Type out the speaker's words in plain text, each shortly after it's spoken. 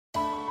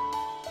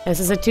This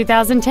is a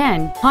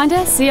 2010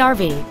 Honda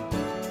CR-V.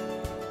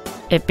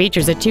 It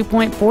features a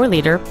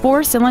 2.4-liter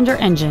four-cylinder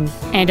engine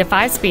and a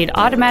 5-speed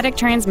automatic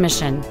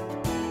transmission.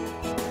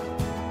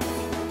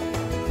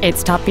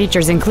 Its top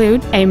features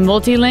include a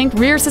multi-link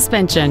rear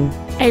suspension,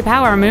 a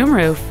power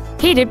moonroof,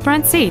 heated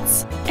front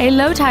seats, a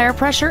low tire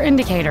pressure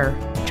indicator,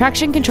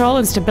 traction control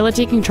and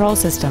stability control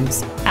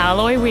systems,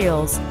 alloy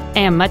wheels,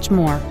 and much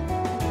more.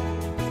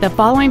 The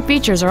following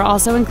features are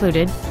also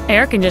included: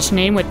 air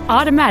conditioning with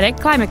automatic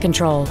climate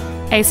control,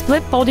 a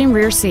split folding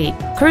rear seat,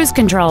 cruise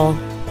control,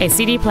 a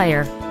CD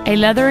player, a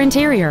leather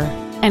interior,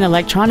 an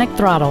electronic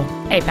throttle,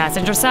 a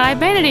passenger side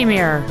vanity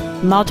mirror,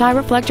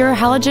 multi-reflector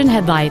halogen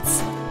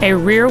headlights, a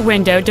rear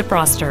window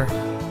defroster,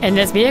 and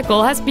this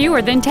vehicle has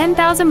fewer than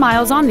 10,000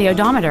 miles on the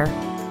odometer.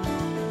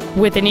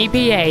 With an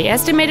EPA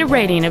estimated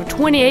rating of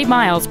 28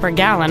 miles per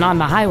gallon on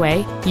the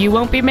highway, you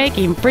won't be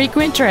making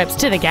frequent trips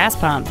to the gas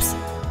pumps.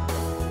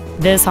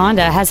 This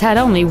Honda has had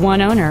only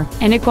one owner,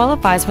 and it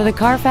qualifies for the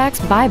Carfax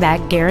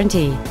buyback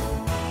guarantee.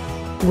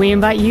 We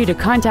invite you to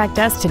contact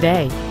us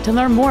today to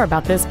learn more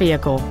about this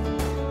vehicle.